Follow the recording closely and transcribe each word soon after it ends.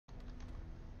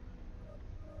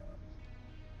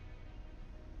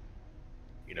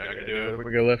You're not gonna do it if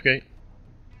we go left gate?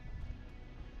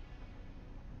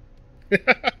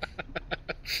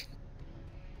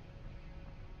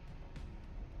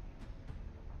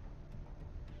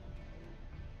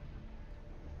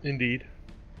 Indeed.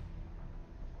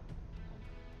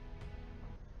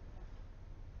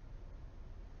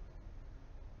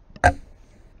 Oh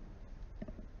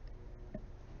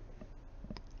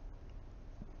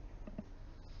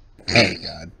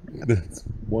God, that's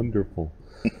wonderful.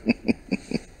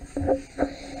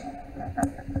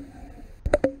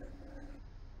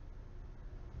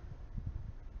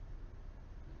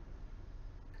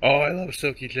 Oh, I love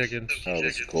silky chickens. oh,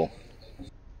 that's cool.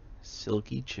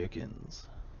 Silky chickens.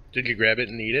 Did you grab it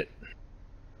and eat it?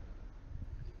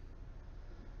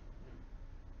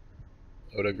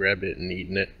 I would have grabbed it and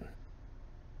eaten it.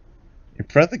 In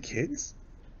front of the kids?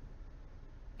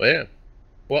 Well, yeah.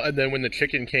 Well, and then when the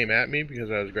chicken came at me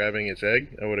because I was grabbing its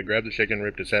egg, I would have grabbed the chicken,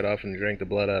 ripped its head off, and drank the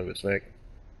blood out of its neck.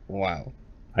 Wow.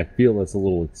 I feel that's a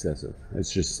little excessive.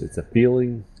 It's a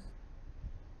feeling.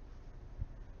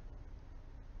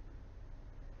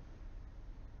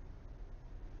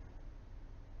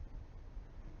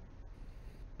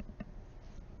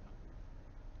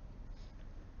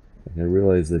 I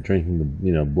realize that drinking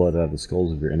the blood out of the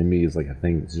skulls of your enemy is like a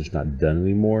thing that's just not done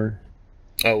anymore.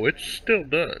 Oh, it's still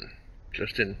done,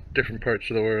 just in different parts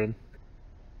of the world.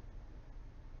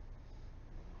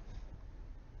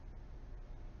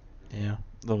 Yeah,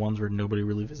 the ones where nobody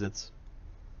really visits.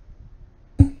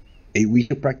 8 weeks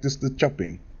to practice the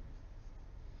jumping.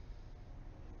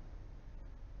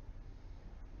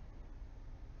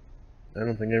 I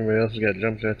don't think anybody else has got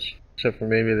jump sets, except for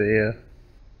maybe the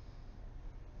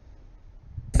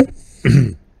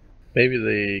maybe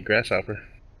the grasshopper.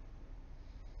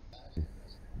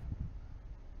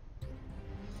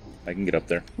 I can get up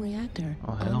there. Reactor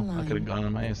Oh hell, online. I could have gone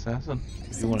on my assassin.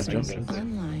 If you want to jump Sensors it.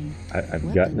 online.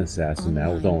 I've got an assassin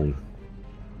now with online.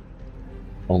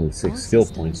 only 6 All skill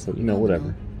systems points, but nominal.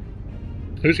 whatever.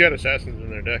 Who's got assassins in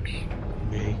their decks?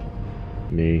 Me.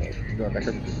 Me.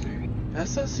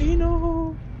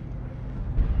 Assassino!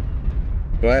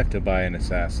 Do I have to buy an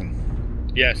assassin?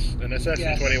 Yes, an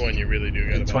assassin 21 you really do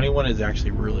gotta The buy. 21 is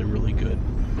actually really, really good.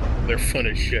 They're fun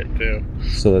as shit, too.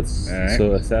 So that's Alright.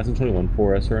 so Assassin 21,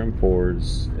 4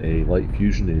 SRM4s, a light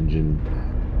fusion engine.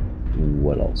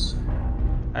 What else?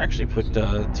 I actually put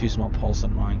 2 small pulse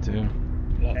in mine too.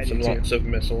 Lots and lots of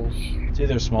missiles. It's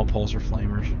either small pulse or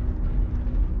flamers.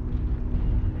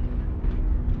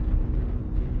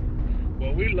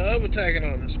 Well, we love attacking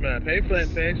on this map. Hey,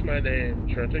 Flintface, my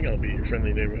name's Fronting. I'll be your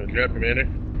friendly neighborhood drop commander.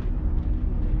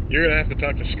 You're gonna have to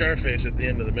talk to Scarface at the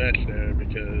end of the match there,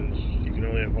 because you can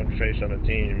only have one face on a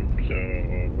team,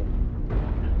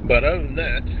 so... But other than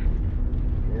that,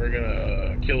 we're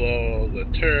gonna kill all the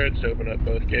turrets, open up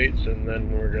both gates, and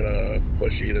then we're gonna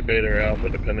push either beta or alpha,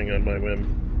 depending on my whim.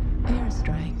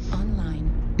 Airstrike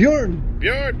online. Bjorn!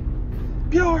 Bjorn!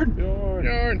 Bjorn!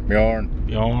 Bjorn! Bjorn.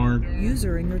 Bjorn!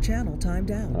 User in your channel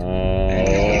timed out.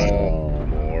 Oh.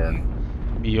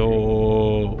 Bjorn.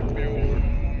 Bjorn!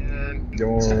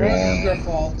 Bjorn. Your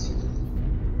fault.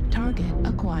 Target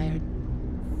acquired.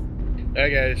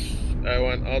 Hey guys, I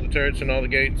want all the turrets and all the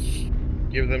gates.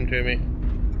 Give them to me.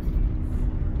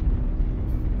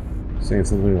 Saying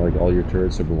something like all your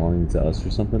turrets are belonging to us or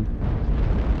something?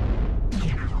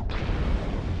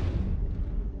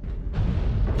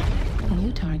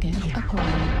 New target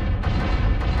acquired.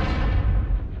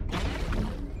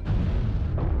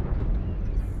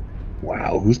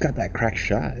 Wow, who's got that cracked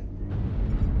shot?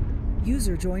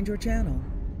 User joined your channel.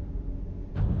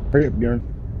 Hurry up, Bjorn.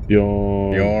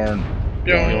 Bjorn. Bjorn.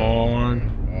 Bjorn!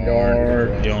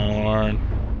 Bjorn. Bjorn!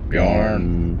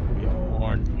 Bjorn.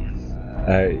 Bjorn!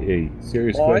 A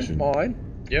serious question. Mine.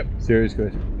 Yep. Serious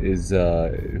question. Is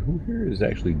who here is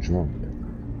actually drunk?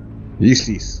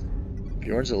 Yeasties.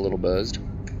 Bjorn's a little buzzed.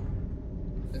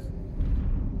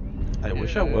 I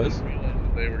wish I was.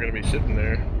 They were gonna be sitting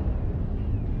there.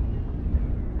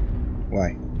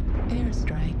 Why?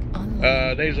 Airstrike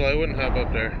online. Nasal, I wouldn't hop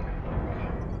up there.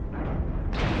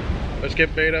 Let's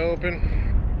get beta open.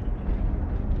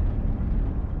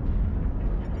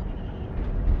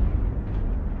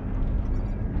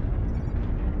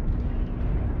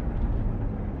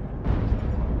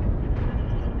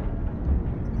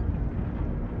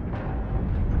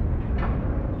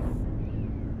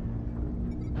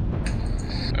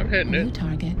 I'm hitting New it.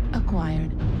 target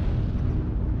acquired.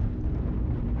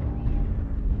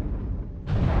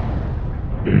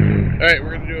 Alright,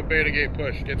 we're gonna do a beta gate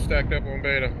push. Get stacked up on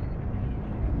beta.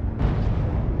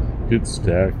 Good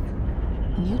stack.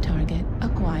 New target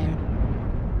acquired.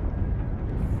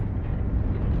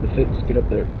 The Fits, get up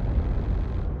there.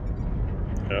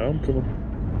 Yeah, I'm coming.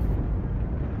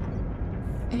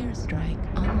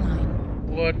 Airstrike online.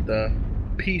 What the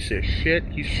piece of shit?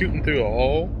 He's shooting through a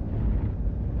hole?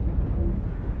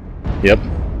 Yep.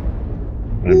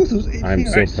 Ooh, those I'm Alright,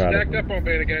 so proud of stacked him. up on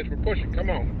beta, guys. We're pushing. Come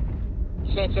on.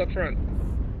 Assault's up front.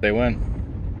 They win.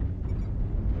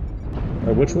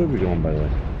 Which way are we going, by the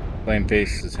way? Flame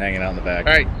Face is hanging out in the back.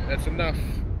 Alright, that's enough.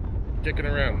 Dicking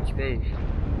around. Let's move.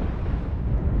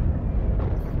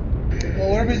 Well,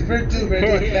 whatever Bert do, Bert do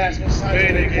it fast.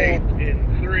 Beta gate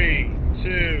in 3,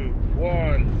 2,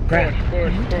 1. Crap.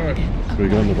 Push. Are we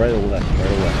going the right or left? Right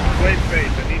or left? Flame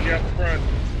face, I need you up front.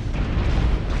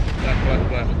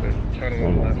 Left. There's a ton of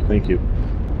them left. Thank you.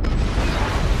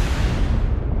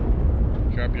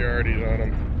 Drop your arties on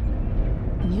them.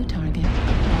 New target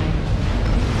acquired.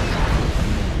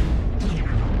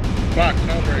 Fox,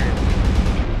 Hellbringer.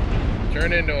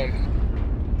 Turn into him.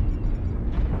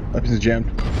 Weapons jammed.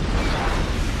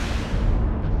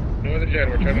 Northern Jet,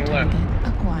 we're turning New left. target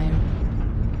acquired.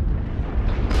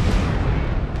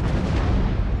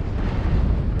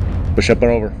 Push up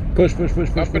and over. Push.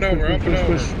 Up and over.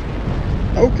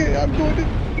 Okay, I'm going to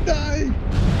die.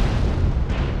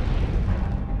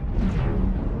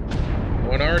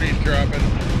 One arty's dropping.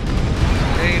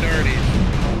 8 arties.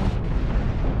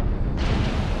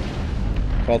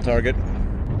 Call target.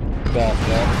 Golf.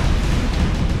 Acquired.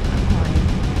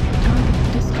 Target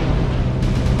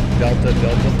destroyed. Delta.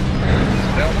 Delta.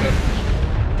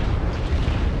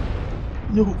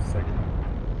 No.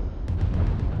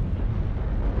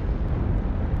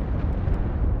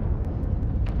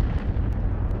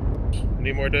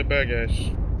 Need more dead bad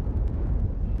guys.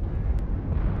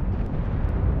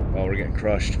 Oh, we're getting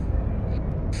crushed.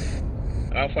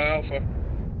 Alpha.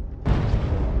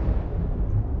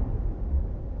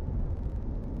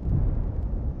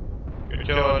 Gonna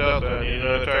kill on Delta. I need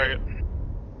another target.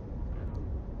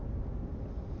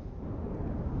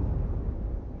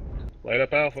 Light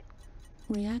up Alpha.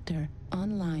 Reactor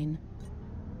online.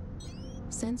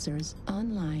 Sensors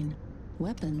online.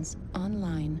 Weapons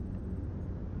online.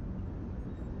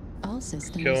 All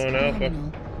systems Killing Alpha.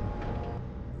 nominal.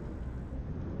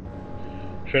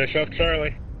 Finish off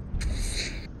Charlie.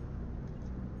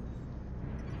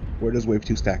 Where does Wave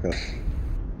 2 stack up?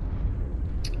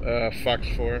 Fox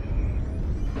 4.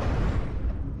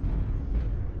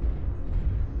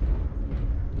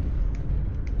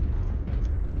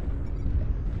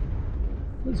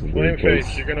 That's a Flame weird face,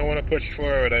 place. you're gonna want to push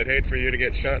forward. I'd hate for you to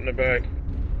get shot in the back.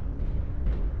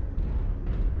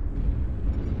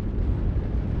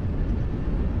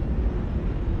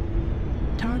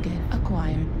 Target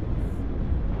acquired.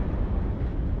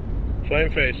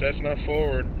 Flame face, that's not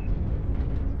forward.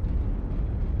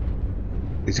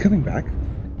 Is he coming back?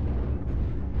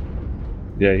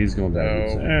 Yeah, he's going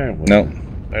backwards. No. Whatever.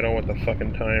 No. I don't want the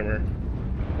fucking timer.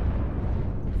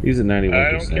 He's at 91%.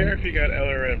 I don't care if you got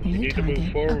LRM. You New need to move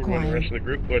target forward when the acquired. rest of the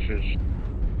group pushes.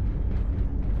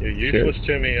 You're useless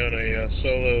to me on a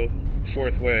solo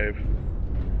 4th wave.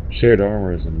 Shared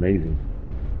armor is amazing.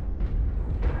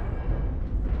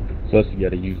 Plus, you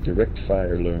gotta use direct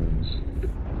fire learns.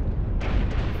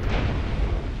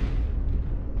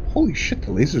 Holy shit,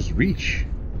 the lasers reach.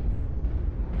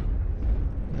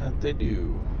 That they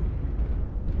do.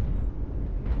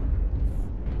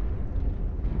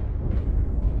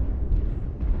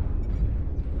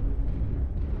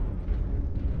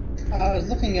 I was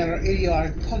looking at our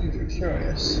idiotic pug if you're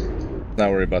curious.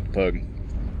 Not worry about the pug.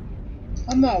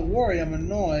 I'm not worried, I'm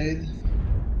annoyed.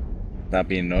 Not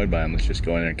being annoyed by him. Let's just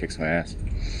go in there and kick some ass.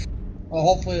 Well,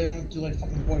 hopefully I don't do like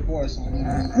fucking boy or something.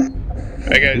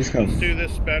 Hey guys, He's coming. let's do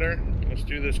this better. Let's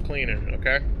do this cleaner,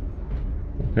 okay?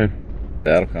 Okay.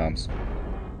 Battle comms.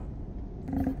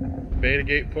 Beta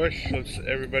gate push. Let's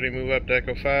everybody move up to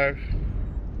Echo 5.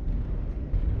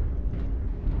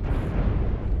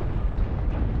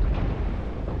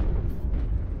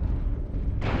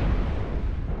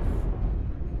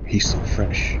 He's so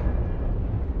fresh.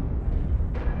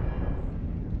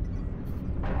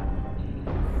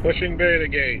 Pushing beta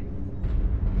gate.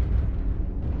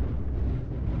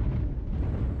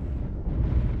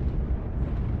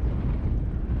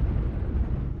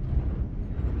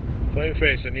 Flame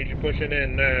face, I need you pushing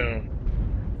in now.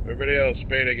 Everybody else,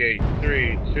 beta gate.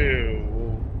 3,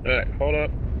 2. Alright, hold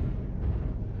up.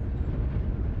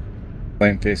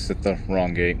 Flame face at the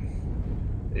wrong gate.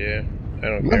 Yeah, I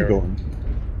don't I'm care. going.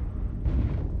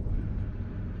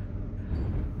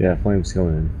 Yeah, Flame's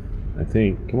going in. I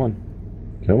think. Come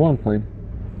on. Come on, Flame.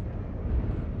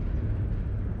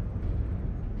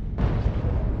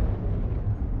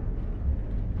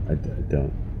 I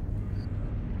don't.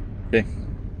 Okay.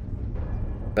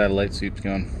 Satellite sweep's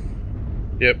going.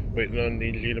 Yep, waiting on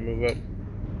Niji to move up.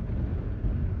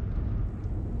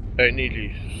 Hey,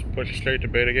 Niji, push straight to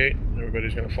Beta Gate.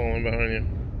 Everybody's gonna fall in behind you.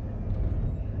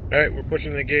 Alright, we're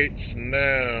pushing the gates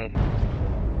now.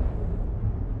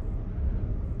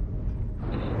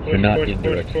 You're not getting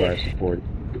direct fire support.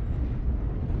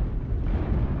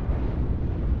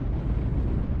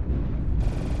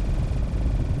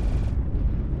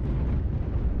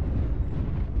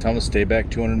 Tell them to stay back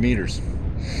 200 meters.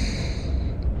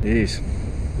 Jeez.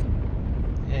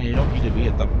 Yeah, you don't need to be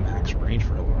at the max range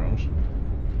for alarms.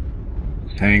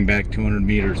 Hang back 200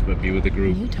 meters, but be with the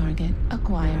group. New target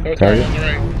acquired. Oh, Target. on the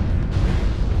right.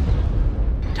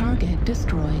 Target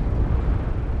destroyed.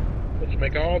 Let's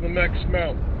make all the mechs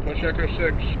melt. Push Echo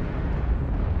 6.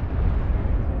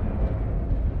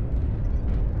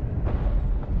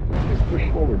 Just push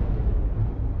forward.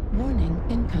 Warning,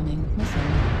 incoming missile.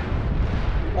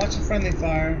 Watch the friendly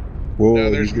fire. Whoa,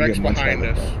 No, there's you could mechs get munched behind by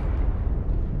us. that.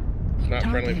 It's not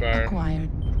friendly Target fire. acquired.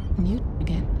 New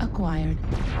target acquired.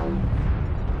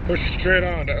 Push straight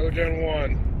on to Ogen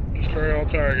 1. Destroy all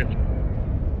targets.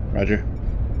 Roger.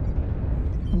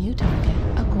 New target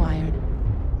acquired.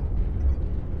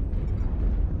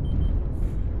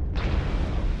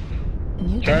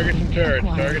 New Targets and turrets.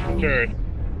 acquired. Targets and turrets.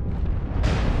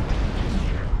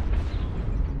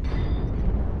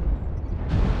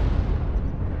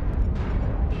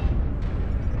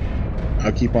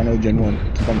 I'll keep on Gen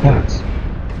 1. Keep on turrets.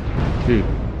 Dude,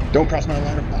 Don't cross my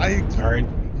line of fire. Sorry.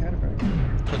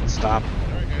 Cataphract. Couldn't stop.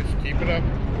 Alright guys, keep it up.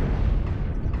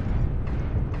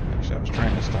 Actually, I was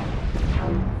trying to stop.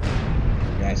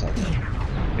 Yeah, I saw that.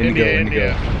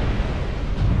 India.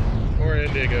 Or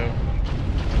Indigo.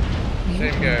 New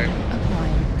Same guy. target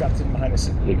acquired. Dropped in behind us.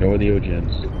 they go with the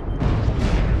Ogens.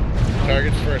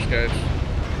 Targets first, guys.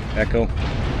 Echo.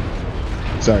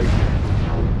 Sorry.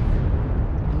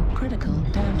 Critical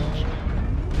damage.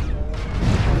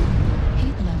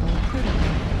 Heat level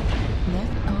critical.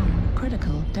 Left arm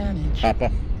critical damage.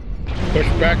 Papa. Push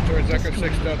back towards Echo 6,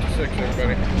 Delta 6,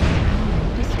 everybody.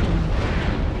 Destroyed.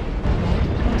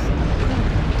 Right torso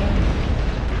critical damage.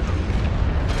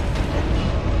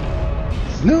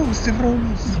 No,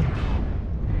 Stavronis.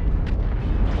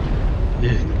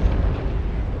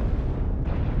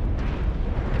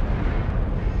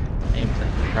 Aim for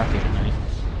traffic tonight.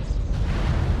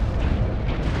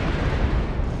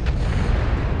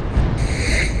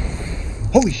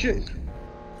 Holy shit.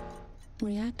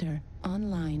 Reactor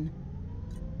online.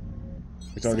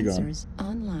 It's already gone. Sensors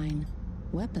online.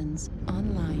 Weapons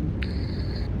online.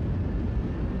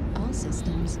 All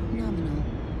systems nominal.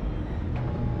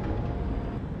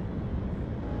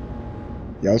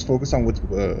 Yeah, I was focused on what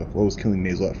was killing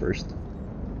Nasal at first.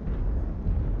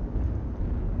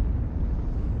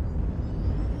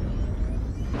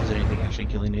 Is there anything actually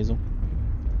killing Nasal?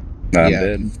 Nah, I'm Yeah.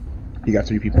 dead. He got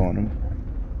 3 people on him.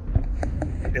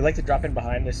 They like to drop in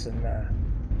behind us and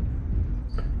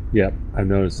Yep, I've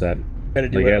noticed that. try to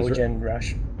do Like, an as we're- Ogen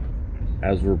rush.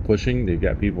 As we're pushing, they've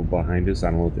got people behind us. I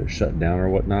don't know if they're shut down or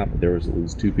whatnot, but there was at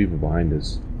least 2 people behind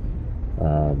us.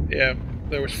 Yeah,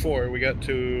 there was 4. We got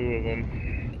 2 of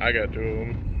them. I got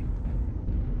 2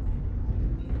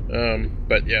 of them.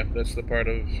 But yeah, that's the part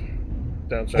of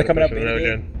downside They're coming of up pushing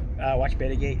Beta an Gate. Ogen. Watch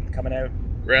Beta Gate coming out.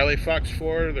 Rally Fox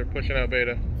 4, they're pushing out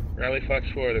Beta. Rally Fox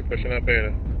 4, they're pushing out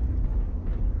Beta.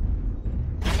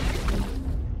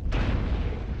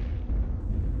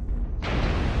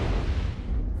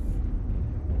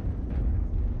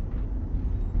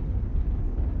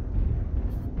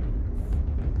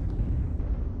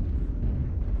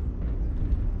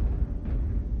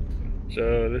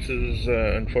 So this is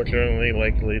unfortunately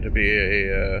likely to be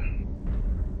a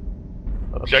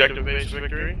objective-based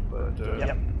victory, but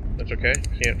Yep. that's okay.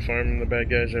 Can't farm the bad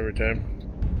guys every time.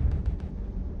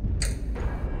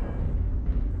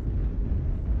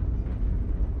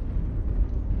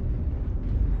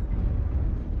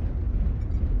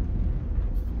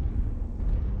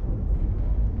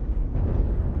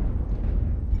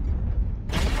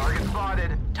 Target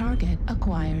spotted. Target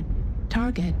acquired.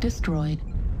 Target destroyed.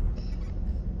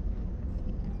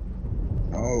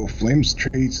 Oh, Flames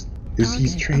trades. He's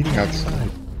Target trading acquired.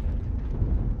 outside.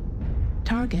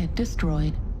 Target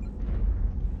destroyed.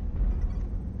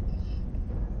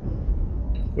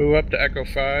 Move up to Echo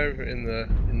 5 in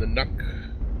the nook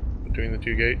between the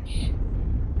 2 gates.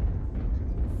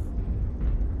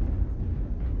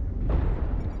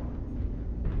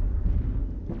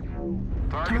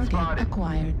 Target Target spotted.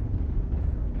 acquired.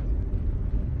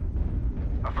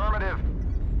 Affirmative.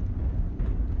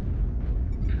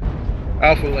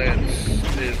 Alpha Lance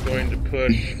is going to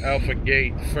push Alpha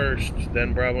Gate first,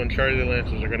 then Bravo and Charlie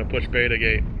Lances are going to push Beta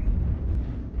Gate.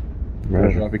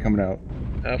 Roger. Copy coming out.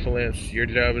 Alpha Lance, your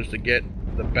job is to get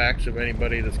the backs of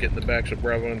anybody that's getting the backs of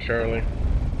Bravo and Charlie.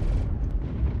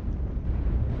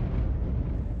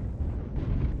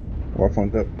 War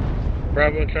flanked up.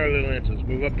 Bravo and Charlie Lances,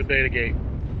 move up to Beta Gate.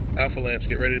 Alpha Lance,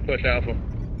 get ready to push Alpha.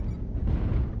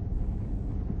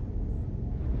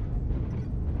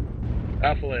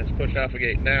 Alpha Lance, push Alpha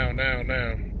Gate now, now,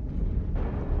 now.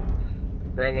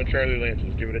 Bravo and Charlie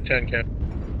Lances, give it a 10 count.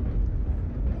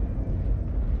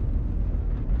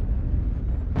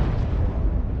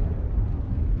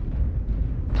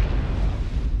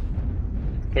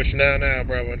 Push now, now,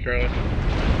 Bravo and Charlie.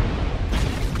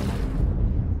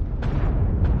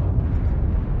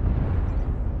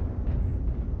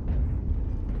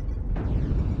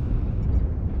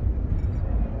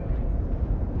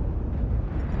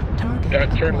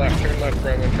 Turn left,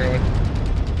 Bravo and Charlie.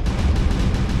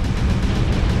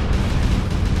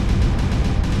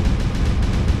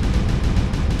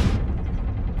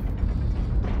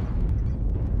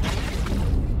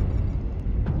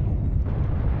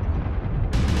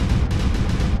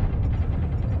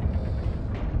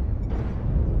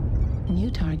 New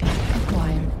target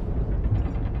acquired.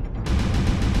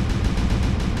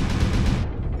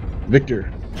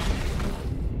 Victor.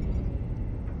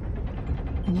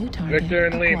 New target Victor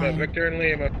and Lima, acquired. Victor and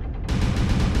Lima.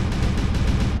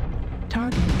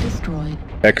 Target destroyed.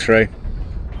 X-ray.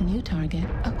 New target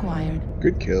acquired.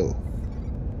 Good kill.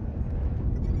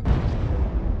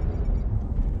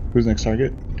 Who's next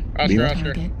target? Oscar, Lima? Oscar.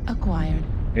 Target acquired.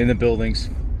 In the buildings.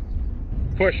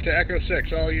 Push to Echo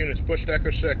 6, all units, push to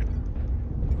Echo 6. Alpha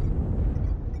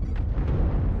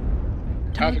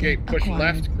Target Gate, push acquired.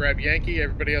 left, grab Yankee,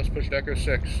 everybody else push to Echo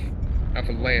 6.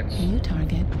 Alpha Lance. New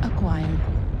target acquired.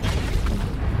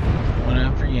 One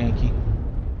after Yankee.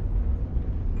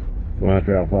 One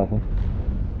after Alpha.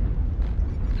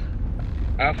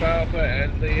 Alpha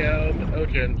and the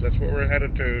Ogens, that's what we're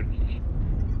headed to.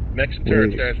 Mechs and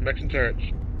turrets, guys, mechs and turrets.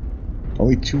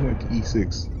 Only 2 went to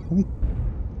E6.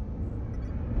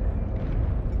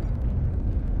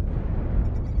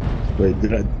 Wait,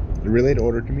 did I relay the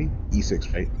order to me?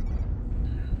 E6, right?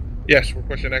 Yes, we're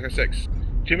pushing Echo 6.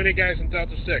 Too many guys in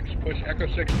Delta 6. Push Echo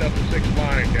 6, Delta 6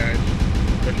 line, guys.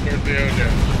 Push towards the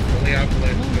Ogens. Only Alpha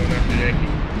Lance is going after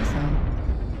Yankee. Missile.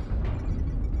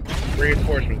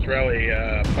 Reinforcements, rally,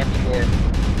 Puck 4.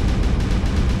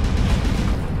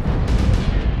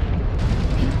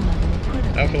 Heat level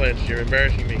critical. Alpha Lance, you're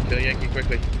embarrassing me. Kill Yankee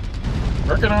quickly.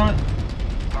 Working on it.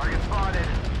 Target spotted.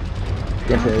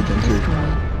 Go for Target Agent 2.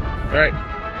 destroyed. Alright,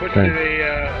 push Okay. to the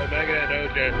Omega and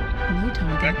Ogens. New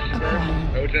target Mechs first,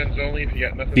 acquired. Ogens only if you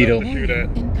got nothing Beetle. else to shoot at.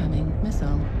 Incoming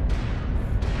missile.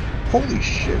 Holy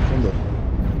shit, from the...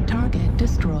 Target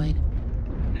destroyed.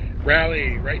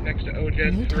 Rally, right next to New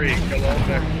Ogen 3. target Kill all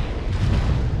acquired. mechs.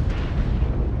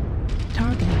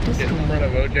 Target Get in front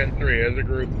of destroyed. Ogen 3 as a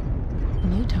group.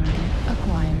 New target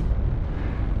acquired.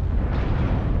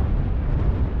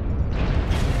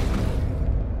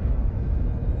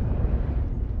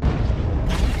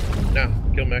 Now,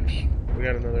 kill mechs. We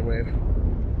got another wave.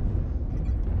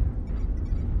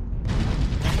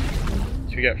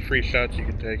 If you got free shots, you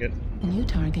can take it. New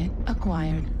target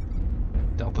acquired.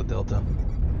 Delta, Delta.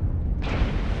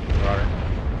 Roger.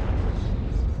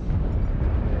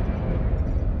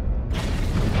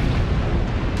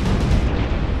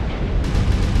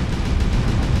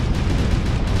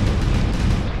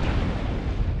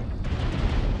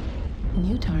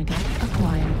 New target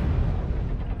acquired.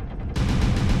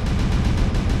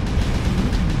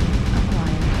 New target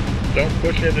acquired. Don't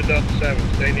push into Delta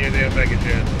 7. Stay near the Omega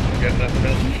Gen. You got nothing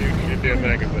else to shoot. Shoot the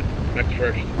Omega, but mechs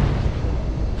first.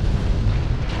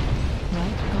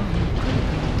 Right arm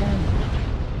critical damage.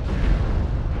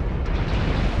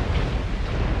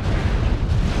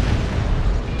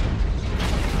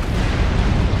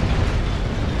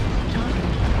 Target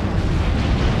acquired.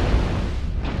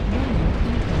 Warning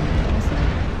incoming missile.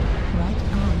 Right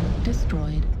arm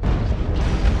destroyed.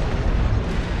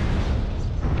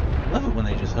 I love it when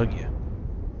they just hug you.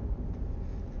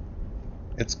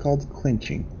 It's called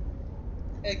clinching.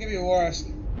 It could be worse.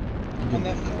 On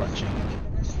that Crunching.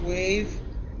 first wave,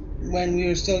 when we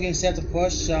were still getting set to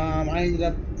push, I ended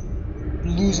up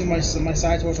losing my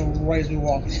side torso right as we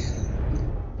walked.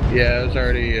 Yeah, it was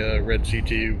already red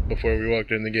CT before we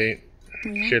walked in the gate.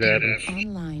 Shit happens.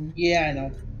 Online. Yeah, I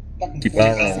know. Fucking Keep force,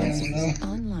 our I don't know. Systems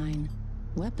online.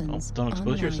 Weapons Don't expose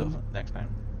online. yourself next time.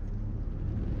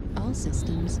 All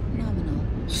systems nominal.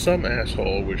 Some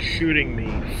asshole was shooting me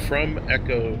from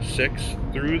Echo 6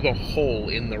 through the hole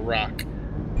in the rock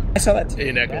I saw that too.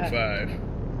 in Echo Yeah. 5.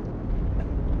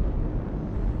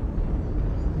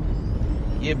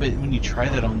 Yeah, but when you try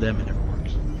that on them, it never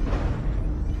works.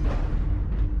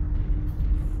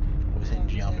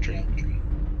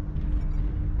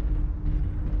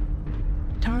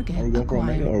 Target Are we going for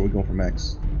Omega acquired. or are we going for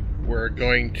Max? We're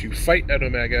going to fight at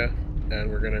Omega,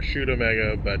 and we're going to shoot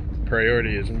Omega, but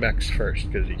priority is mechs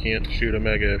first, because you can't shoot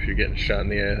Omega if you're getting shot in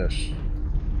the ass.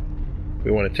 We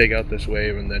want to take out this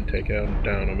wave and then take out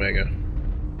down Omega.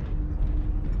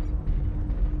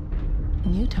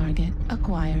 New target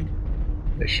acquired.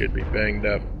 They should be banged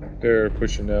up. They're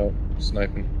pushing out,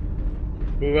 sniping.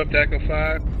 Move up to Echo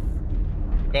 5.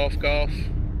 Golf, golf.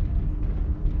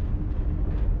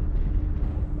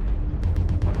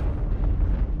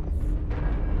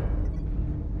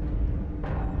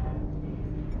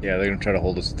 Yeah, they're gonna try to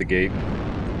hold us at the gate.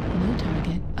 New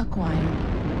target acquired.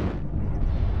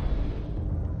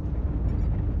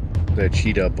 That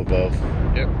cheat up above.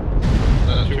 Yep.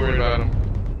 Not too worried about him.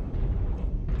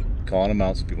 Calling him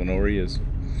out so people know where he is.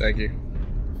 Thank you.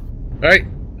 Alright,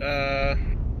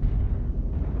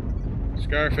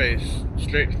 Scarface,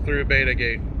 straight through Beta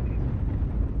Gate.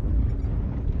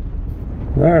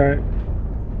 Alright.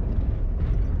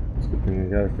 It's a good thing I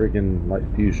got a freaking light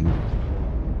fusion.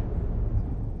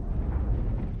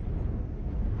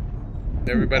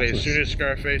 Everybody, as soon as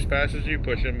Scarface passes you,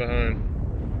 push him behind.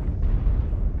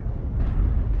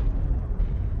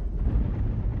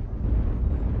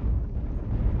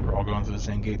 We're all going through the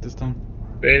same gate this time?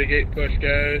 Beta Gate push,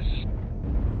 guys.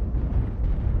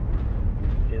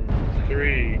 In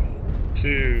 3,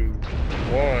 2,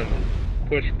 1.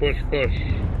 Push, push, push.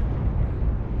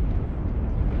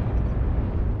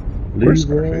 Where's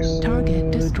Scarface?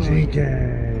 Target destroyed.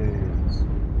 Jenkins.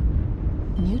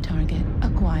 New target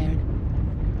acquired.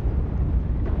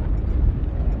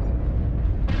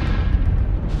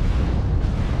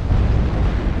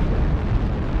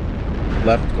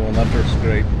 Left, going left or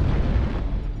straight?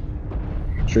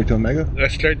 Straight to Omega?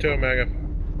 Straight to Omega.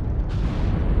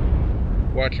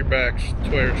 Watch your backs,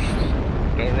 twist.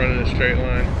 Don't run in a straight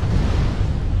line.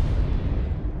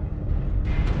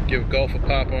 Give Gulf a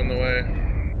pop on the way.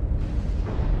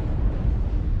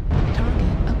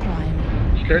 Target acquired.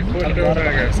 Straight push to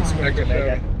Omega. Echo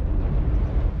 7.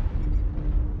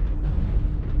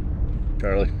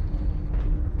 Charlie.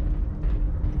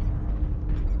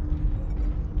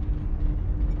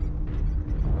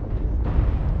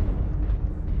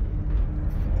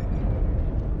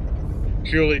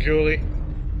 Julie,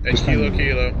 and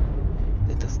Kilo.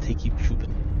 It does take you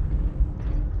shooting.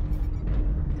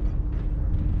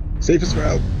 Safest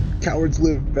route. Cowards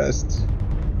live best.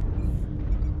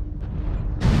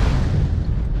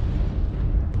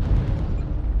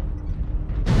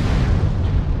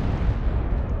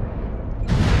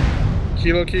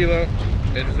 Kilo,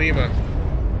 and Lima.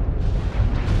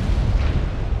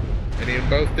 And you're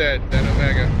both dead, then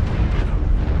Omega.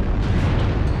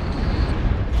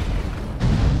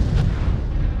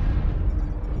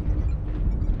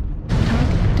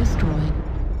 Target destroyed.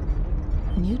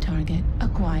 New target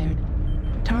acquired.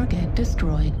 Target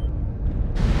destroyed.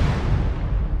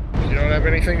 If you don't have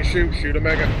anything to shoot, shoot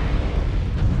Omega.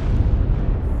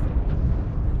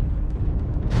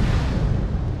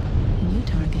 New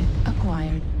target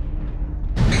acquired.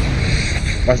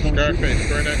 Scarface,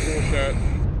 for an actual shot.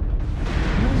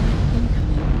 Warning,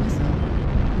 incoming missile.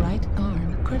 Right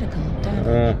arm critical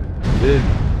damage. Dude.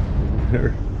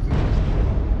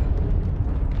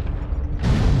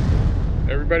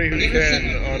 Everybody who's Give us 10 a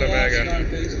on loss, Omega.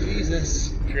 Scarface,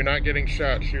 Jesus. If you're not getting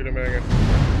shot, shoot Omega.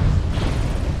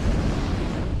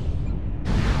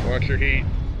 Watch your heat.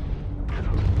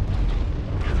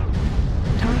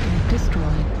 Target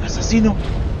destroyed. Assassino!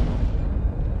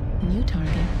 New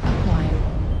target acquired.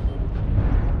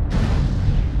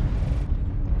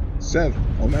 Sev,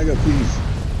 Omega, please.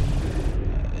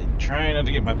 Trying not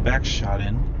to get my back shot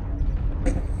in.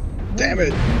 Damn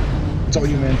it! It's all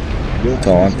you, man. You'll It's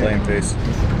all on flame face.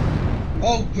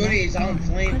 Oh, goody, it's on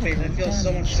flame face. I feel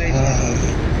so much safer.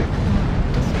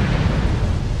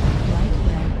 Right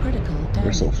leg critical damage.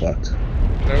 We're so fucked.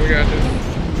 No, we got this.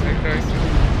 Hang tight.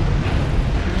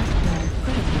 Left leg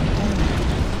critical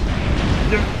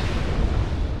damage.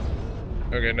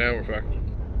 Okay, now we're fucked.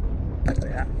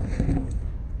 Yeah.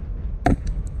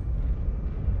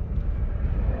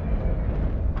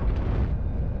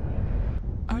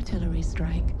 Artillery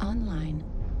strike online.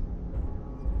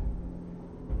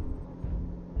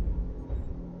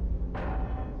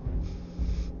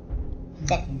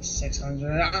 Fucking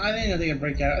 600. I think I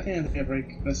break out. I think I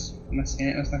break this next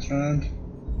round.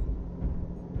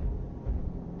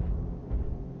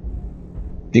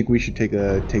 Think we should take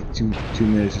two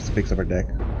minutes just to fix up our deck.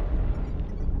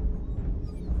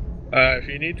 If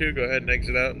you need to, go ahead and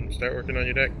exit out and start working on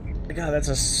your deck. God, that's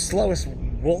the slowest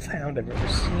wolfhound I've ever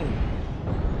seen.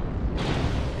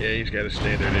 Yeah, he's got a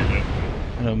standard engine.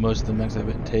 I know most of the mechs I've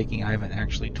been taking, I haven't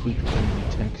actually tweaked with any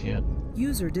techs yet.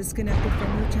 User disconnected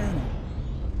from your channel.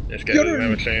 This guy doesn't have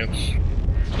a chance.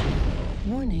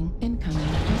 Warning, incoming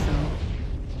missile.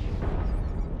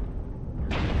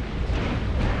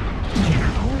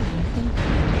 Warning,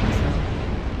 incoming missile.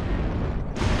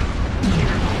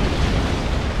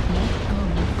 Left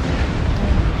arm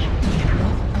damage.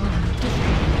 Left arm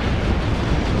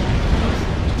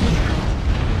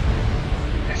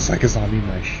destroyed. It's like a zombie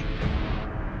mesh.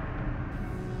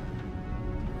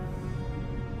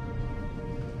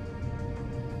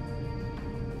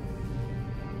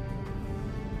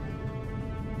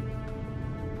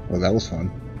 Well, that was fun.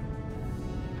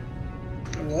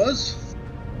 It was?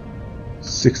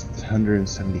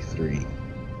 673.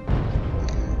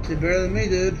 Did better than me,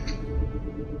 dude.